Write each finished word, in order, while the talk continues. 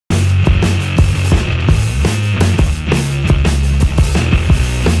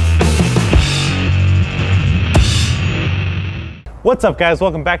What's up guys,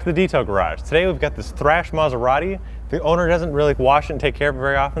 welcome back to the Detail Garage. Today we've got this thrashed Maserati. The owner doesn't really wash it and take care of it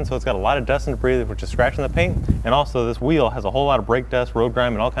very often, so it's got a lot of dust and debris which is scratching the paint. And also this wheel has a whole lot of brake dust, road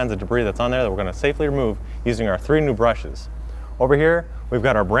grime, and all kinds of debris that's on there that we're going to safely remove using our 3 new brushes. Over here, we've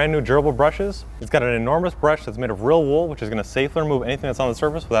got our brand new Gerbil brushes. It's got an enormous brush that's made of real wool, which is going to safely remove anything that's on the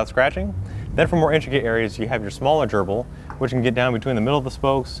surface without scratching. Then for more intricate areas, you have your smaller Gerbil, which can get down between the middle of the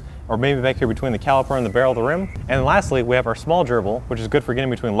spokes, or maybe back here between the caliper and the barrel of the rim. And lastly, we have our small Gerbil, which is good for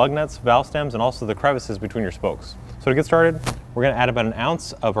getting between lug nuts, valve stems, and also the crevices between your spokes. So to get started, we're going to add about an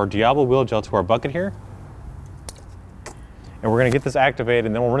ounce of our Diablo Wheel Gel to our bucket here. And we're going to get this activated,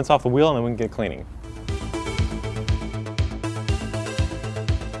 and then we'll rinse off the wheel, and then we can get cleaning.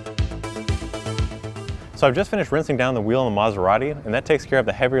 So I've just finished rinsing down the wheel in the Maserati, and that takes care of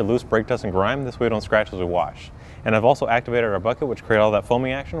the heavier loose brake dust and grime. This way we don't scratch as we wash. And I've also activated our bucket, which created all that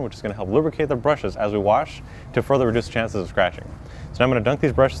foaming action, which is going to help lubricate the brushes as we wash to further reduce chances of scratching. So now I'm going to dunk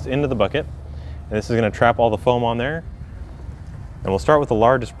these brushes into the bucket, and this is going to trap all the foam on there. And we'll start with the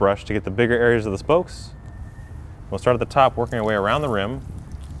largest brush to get the bigger areas of the spokes. We'll start at the top, working our way around the rim,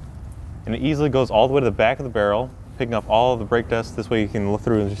 and it easily goes all the way to the back of the barrel, picking up all of the brake dust. This way you can look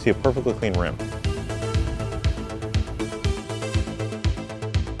through and see a perfectly clean rim.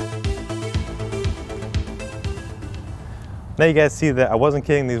 Now you guys see that I wasn't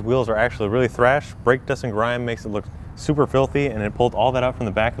kidding, these wheels are actually really thrashed. Brake dust and grime makes it look super filthy, and it pulled all that out from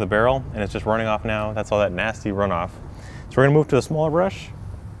the back of the barrel, and it's just running off now. That's all that nasty runoff. So we're gonna move to a smaller brush.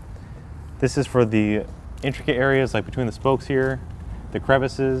 This is for the intricate areas like between the spokes here, the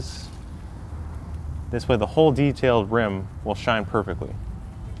crevices. This way the whole detailed rim will shine perfectly.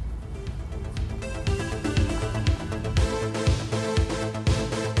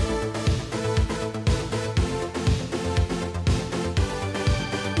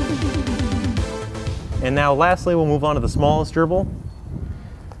 And now lastly, we'll move on to the smallest gerbil.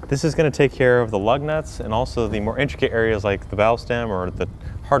 This is going to take care of the lug nuts and also the more intricate areas like the valve stem or the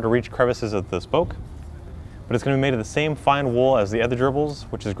hard to reach crevices of the spoke. But it's going to be made of the same fine wool as the other gerbils,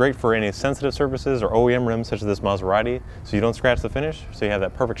 which is great for any sensitive surfaces or OEM rims such as this Maserati, so you don't scratch the finish, so you have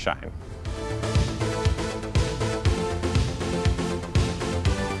that perfect shine.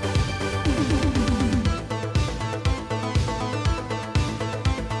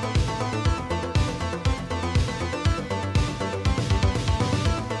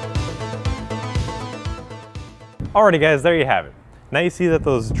 Alrighty guys, there you have it. Now you see that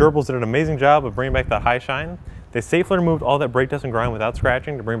those gerbils did an amazing job of bringing back that high shine. They safely removed all that brake dust and grime without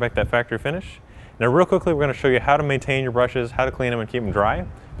scratching to bring back that factory finish. Now real quickly, we're going to show you how to maintain your brushes, how to clean them and keep them dry,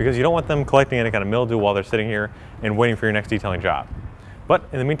 because you don't want them collecting any kind of mildew while they're sitting here and waiting for your next detailing job. But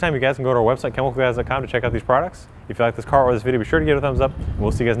in the meantime, you guys can go to our website, chemicalguys.com, to check out these products. If you like this car or this video, be sure to give it a thumbs up, and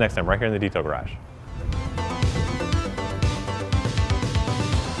we'll see you guys next time right here in the Detail Garage.